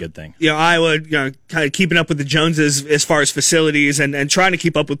 Definitely a good thing. Iowa, kind of keeping up with the Joneses as far as facilities and trying to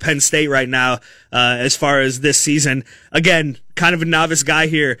keep up with Penn State right now as far as this season. Again, kind of a novice guy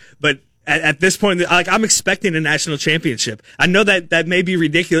here, but at this point, I'm expecting a national championship. I know that may be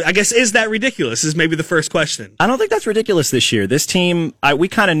ridiculous. I guess, is that ridiculous is maybe the first question. I don't think that's ridiculous this year. This team, we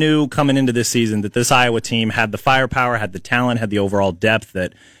kind of knew coming into this season that this Iowa team had the firepower, had the talent, had the overall depth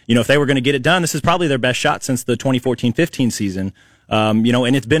that, if they were going to get it done, this is probably their best shot since the 2014-15 season.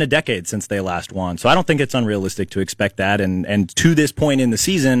 And it's been a decade since they last won. So I don't think it's unrealistic to expect that. And to this point in the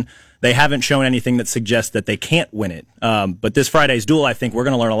season, they haven't shown anything that suggests that they can't win it. But this Friday's duel, I think we're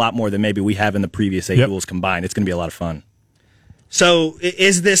going to learn a lot more than maybe we have in the previous 8 duels combined. It's going to be a lot of fun. So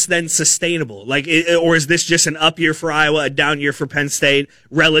is this then sustainable? Or is this just an up year for Iowa, a down year for Penn State,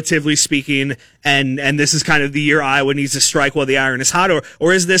 relatively speaking, and this is kind of the year Iowa needs to strike while the iron is hot?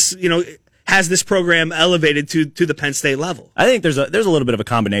 Or is this, has this program elevated to the Penn State level? I think there's a little bit of a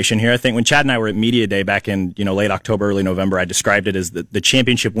combination here. I think when Chad and I were at Media Day back in late October, early November, I described it as the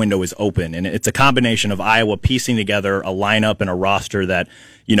championship window is open, and it's a combination of Iowa piecing together a lineup and a roster that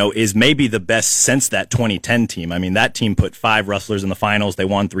is maybe the best since that 2010 team. I mean, that team put 5 wrestlers in the finals. They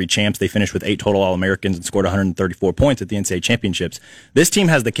won 3 champs. They finished with 8 total All-Americans and scored 134 points at the NCAA championships. This team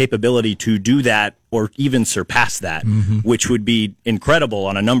has the capability to do that or even surpass that, which would be incredible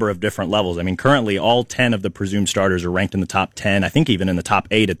on a number of different levels. I mean, currently all 10 of the presumed starters are ranked in the top 10, I think even in the top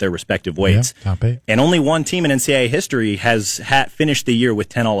 8 at their respective weights. Yeah, top 8. And only one team in NCAA history has finished the year with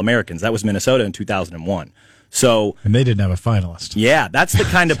 10 All-Americans. That was Minnesota in 2001. And they didn't have a finalist. Yeah, that's the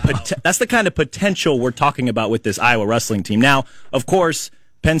kind of potential we're talking about with this Iowa wrestling team. Now, of course,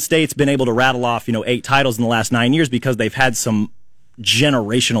 Penn State's been able to rattle off 8 titles in the last 9 years because they've had some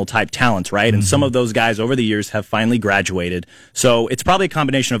generational type talents, right? And some of those guys over the years have finally graduated. So it's probably a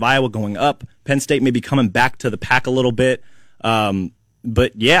combination of Iowa going up, Penn State maybe coming back to the pack a little bit.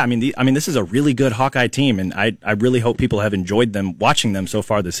 But yeah, I mean, this is a really good Hawkeye team, and I really hope people have enjoyed watching them so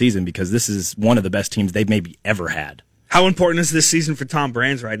far this season, because this is one of the best teams they've maybe ever had. How important is this season for Tom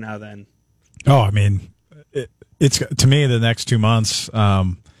Brands right now, then? Oh, I mean, it's to me the next 2 months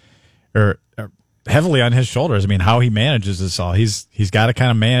are heavily on his shoulders. I mean, how he manages this all, he's got to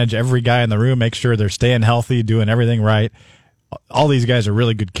kind of manage every guy in the room, make sure they're staying healthy, doing everything right. All these guys are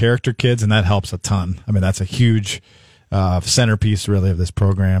really good character kids, and that helps a ton. I mean, that's a huge centerpiece really of this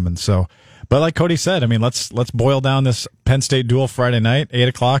program. And so, but like Cody said, I mean, let's boil down this Penn State duel Friday night,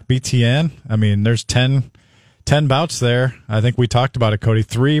 8:00 BTN. I mean, there's 10 bouts there. I think we talked about it, Cody.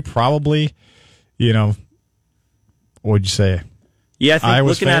 3 probably, what would you say? Yeah, I think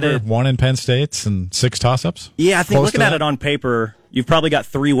Iowa's looking favorite, at it, 1 in Penn State's and 6 toss-ups. Yeah, I think Close looking at it on paper, you've probably got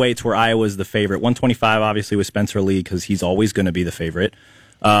 3 weights where Iowa's the favorite. 125, obviously, with Spencer Lee, because he's always going to be the favorite.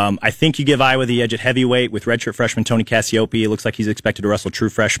 I think you give Iowa the edge at heavyweight with redshirt freshman Tony Cassiope. It looks like he's expected to wrestle true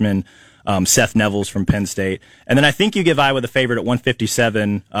freshman Seth Nevels from Penn State. And then I think you give Iowa the favorite at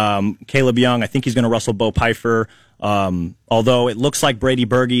 157. Caleb Young, I think he's going to wrestle Bo Pfeiffer. Although it looks like Brady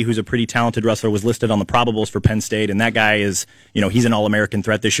Berge, who's a pretty talented wrestler, was listed on the probables for Penn State. And that guy is, he's an All-American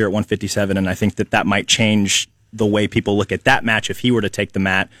threat this year at 157. And I think that might change the way people look at that match if he were to take the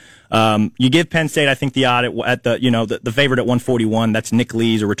mat. You give Penn State, I think, the odd at the favorite at 141. That's Nick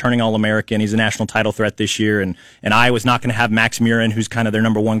Lee, a returning All-American. He's a national title threat this year, and Iowa's not going to have Max Murin, who's kind of their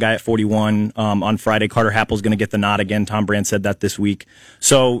number 1 guy at 41 on Friday. Carter Happel's going to get the nod again. Tom Brand said that this week.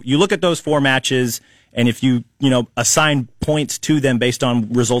 So you look at those 4 matches, and if you assign points to them based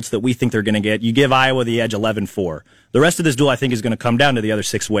on results that we think they're going to get, you give Iowa the edge 11-4. The rest of this duel, I think, is going to come down to the other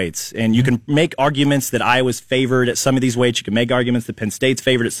 6 weights. And you can make arguments that Iowa's favored at some of these weights. You can make arguments that Penn State's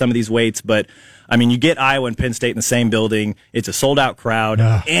favored at some of these weights. But, I mean, you get Iowa and Penn State in the same building. It's a sold-out crowd.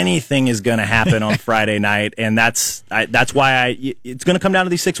 Anything is going to happen on Friday night. And that's why it's going to come down to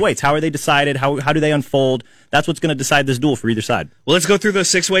these 6 weights. How are they decided? How do they unfold? That's what's going to decide this duel for either side. Well, let's go through those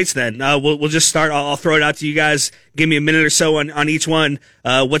 6 weights then. We'll just start. I'll throw it out to you guys. Give me a minute or so on each one.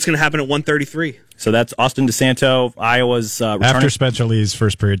 What's going to happen at 133? So that's Austin DeSanto, Iowa's returning. After Spencer Lee's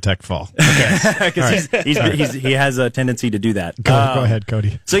first period tech fall. Okay. Because he has a tendency to do that. Go ahead,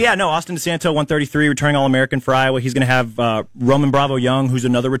 Cody. So yeah, no, Austin DeSanto, 133, returning All-American for Iowa. He's going to have Roman Bravo Young, who's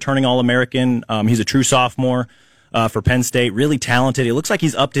another returning All-American. He's a true sophomore. for Penn State. Really talented. It looks like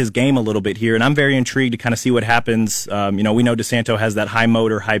he's upped his game a little bit here, and I'm very intrigued to kind of see what happens. We know DeSanto has that high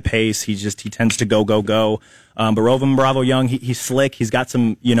motor, high pace. He tends to go. But Roman Bravo Young, he's slick. He's got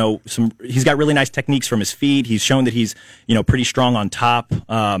he's got really nice techniques from his feet. He's shown that he's, pretty strong on top.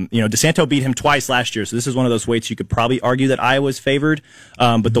 DeSanto beat him twice last year, so this is one of those weights you could probably argue that Iowa's favored.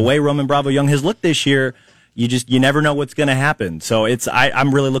 But the way Roman Bravo Young has looked this year, you never know what's going to happen. So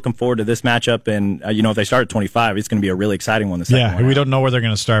I'm really looking forward to this matchup. And, if they start at 25, it's going to be a really exciting one. We don't know where they're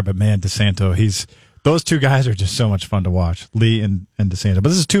going to start, but man, DeSanto, those two guys are just so much fun to watch, Lee and DeSanto. But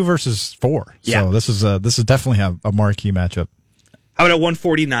this is 2 versus 4. Yeah. So this is definitely a marquee matchup. How about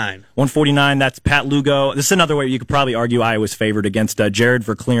 149? 149, that's Pat Lugo. This is another way you could probably argue Iowa's favored against Jared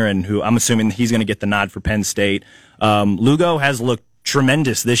Verkleeren, who I'm assuming he's going to get the nod for Penn State. Lugo has looked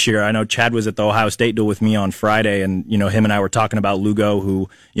tremendous this year. I know Chad was at the Ohio State duel with me on Friday, and him and I were talking about Lugo, who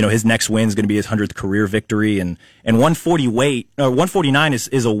his next win is going to be his 100th career victory, and 149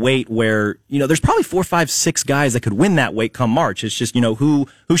 is a weight where there's probably 4, 5, 6 guys that could win that weight come March. It's just who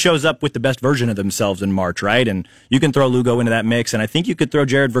shows up with the best version of themselves in March, right? And you can throw Lugo into that mix, and I think you could throw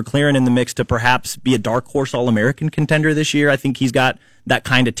Jared Verkleeren in the mix to perhaps be a dark horse All-American contender this year. I think he's got that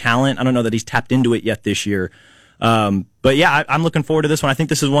kind of talent. I don't know that he's tapped into it yet this year. But yeah, I'm looking forward to this one. I think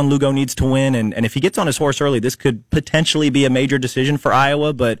this is one Lugo needs to win, and if he gets on his horse early, this could potentially be a major decision for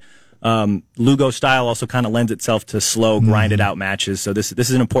Iowa, but Lugo's style also kind of lends itself to slow, grinded out matches, so this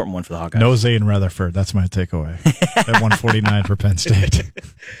is an important one for the Hawkeyes. No Zay and Rutherford, that's my takeaway. At 149 for Penn State.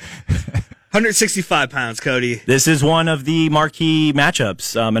 165 pounds, Cody. This is one of the marquee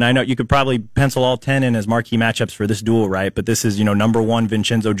matchups, and I know you could probably pencil all 10 in as marquee matchups for this duel, right? But this is, number 1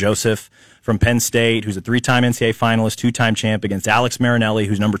 Vincenzo Joseph from Penn State, who's a 3-time NCAA finalist, 2-time champ, against Alex Marinelli,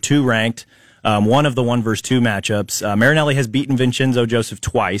 who's number 2 ranked, one of the 1 versus 2 matchups. Marinelli has beaten Vincenzo Joseph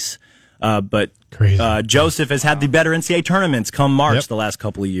twice, but Joseph has had the better NCAA tournaments come March the last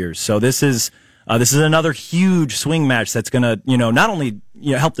couple of years. So this is another huge swing match that's going to, not only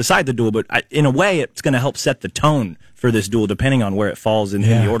help decide the duel, but in a way it's going to help set the tone for this duel, depending on where it falls in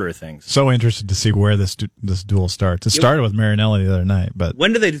the order of things. So interested to see where this duel starts. It started with Marinelli the other night, but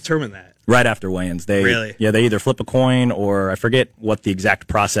when do they determine that? Right after weigh-ins. They either flip a coin, or I forget what the exact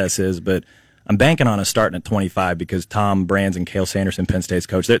process is, but I'm banking on us starting at 25 because Tom Brands and Cale Sanderson, Penn State's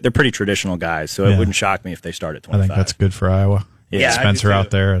coach, they're pretty traditional guys, so it wouldn't shock me if they start at 25. I think that's good for Iowa. Yeah, Spencer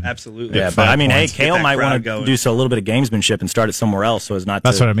out there. Absolutely. Yeah, but I mean, hey, Cale might want to do a little bit of gamesmanship and start it somewhere else, so as not.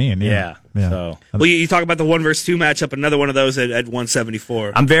 That's what I mean. Yeah. So. Well, you talk about the 1 versus 2 matchup, another one of those at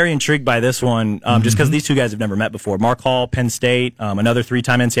 174. I'm very intrigued by this one, just because these two guys have never met before. Mark Hall, Penn State, another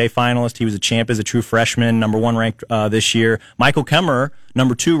 3-time NCAA finalist. He was a champ as a true freshman, number 1 ranked this year. Michael Kemmerer,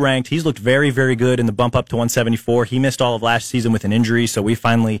 number 2 ranked. He's looked very, very good in the bump up to 174. He missed all of last season with an injury, so we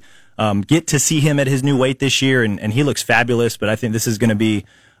finally get to see him at his new weight this year, and he looks fabulous. But I think this is going to be,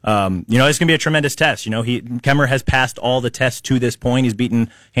 it's going to be a tremendous test. Kemmerer has passed all the tests to this point. He's beaten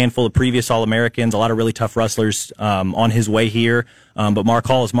a handful of previous All-Americans, a lot of really tough wrestlers on his way here. But Mark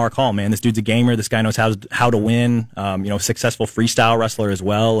Hall is Mark Hall, man. This dude's a gamer. This guy knows how to win. Successful freestyle wrestler as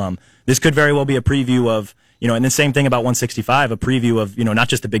well. This could very well be a preview of. And the same thing about 165, a preview of, not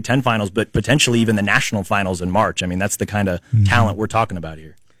just the Big Ten finals, but potentially even the national finals in March. I mean, that's the kind of talent we're talking about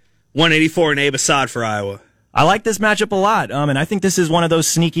here. 184 and Abe Assad for Iowa. I like this matchup a lot, and I think this is one of those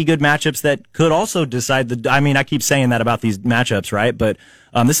sneaky good matchups that could also decide I keep saying that about these matchups, right? But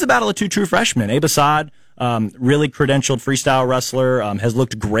this is a battle of 2 true freshmen. Abe Assad, really credentialed freestyle wrestler, has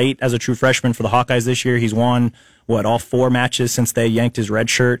looked great as a true freshman for the Hawkeyes this year. He's won, all 4 matches since they yanked his red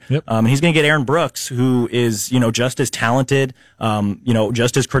shirt. Yep. And he's going to get Aaron Brooks, who is, just as talented,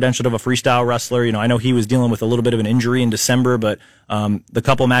 just as credentialed of a freestyle wrestler. I know he was dealing with a little bit of an injury in December, but the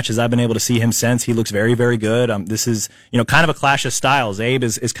couple matches I've been able to see him since, he looks very, very good. This is, kind of a clash of styles. Abe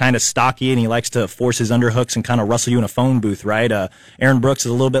is kind of stocky, and he likes to force his underhooks and kind of wrestle you in a phone booth, right? Aaron Brooks is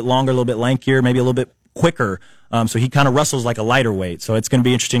a little bit longer, a little bit lankier, maybe a little bit quicker. So he kind of wrestles like a lighter weight. So it's going to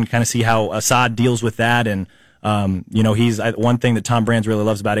be interesting to kind of see how Assad deals with that. And, he's one thing that Tom Brands really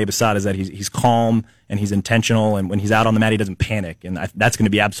loves about Abe Assad is that he's calm and he's intentional. And when he's out on the mat, he doesn't panic. And that's going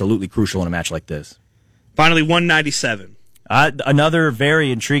to be absolutely crucial in a match like this. Finally, 197. Another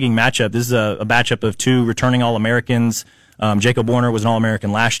very intriguing matchup. This is a matchup of 2 returning All-Americans. Jacob Warner was an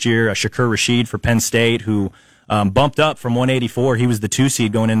All-American last year. Shakur Rashid for Penn State, who bumped up from 184. He was the 2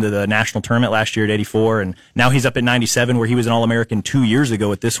 seed going into the national tournament last year at 84, and now he's up at 97, where he was an All-American 2 years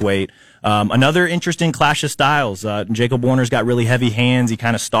ago at this weight. Another interesting clash of styles. Jacob Warner's got really heavy hands. He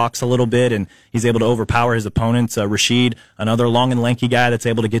kind of stalks a little bit, and he's able to overpower his opponents. Rashid, another long and lanky guy that's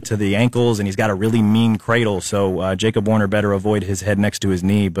able to get to the ankles, and he's got a really mean cradle, so Jacob Warner better avoid his head next to his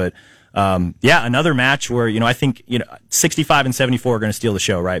knee. But Another match where, I think, 65 and 74 are going to steal the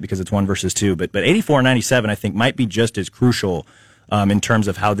show, right? Because it's 1 versus 2. But 84 and 97, I think, might be just as crucial in terms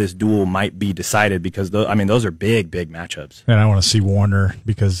of how this duel might be decided, because those are big matchups. And I want to see Warner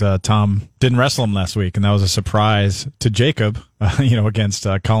because Tom didn't wrestle him last week, and that was a surprise to Jacob, against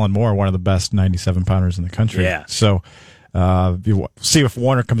Colin Moore, one of the best 97-pounders in the country. Yeah. So you see if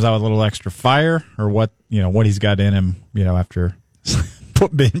Warner comes out with a little extra fire or what he's got in him, after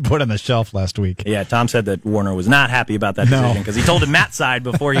being put on the shelf last week. Yeah, Tom said that Warner was not happy about that decision because he told him Matt's side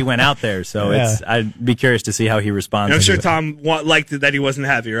before he went out there. So I'd be curious to see how he responds. I'm sure Tom liked that he wasn't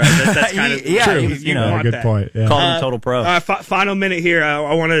happy, right? That's kind of true. Good point. Yeah. Call him total pro. Final minute here.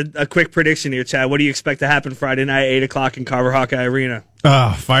 I want a quick prediction here, Chad. What do you expect to happen Friday night, 8 o'clock in Carver Hawkeye Arena?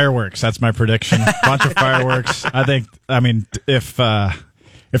 Fireworks. That's my prediction. Bunch of fireworks.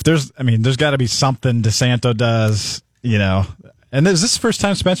 If there's got to be something DeSanto does, And is this the first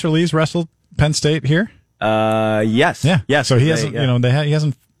time Spencer Lee's wrestled Penn State here? Yes. Yeah. Yes. So he hasn't,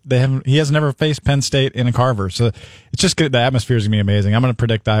 he has never faced Penn State in a Carver. So it's just good. The atmosphere is going to be amazing. I'm going to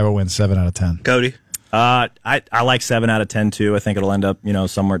predict Iowa wins 7 out of 10. Cody? I like 7 out of 10 too. I think it'll end up,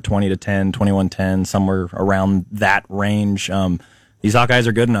 somewhere 20-10, 21-10, somewhere around that range. These Hawkeyes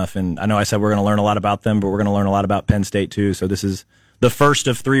are good enough, and I know I said we're going to learn a lot about them, but we're going to learn a lot about Penn State too. So this is the first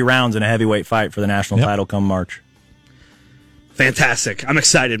of 3 rounds in a heavyweight fight for the national title come March. Fantastic. I'm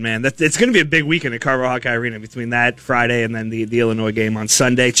excited, man. It's going to be a big weekend at Carver Hawkeye Arena between that Friday and then the Illinois game on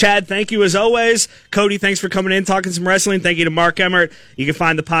Sunday. Chad, thank you as always. Cody, thanks for coming in, talking some wrestling. Thank you to Mark Emmert. You can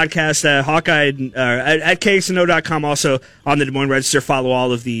find the podcast at KXNO.com, also on the Des Moines Register. Follow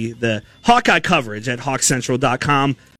all of the Hawkeye coverage at HawkCentral.com.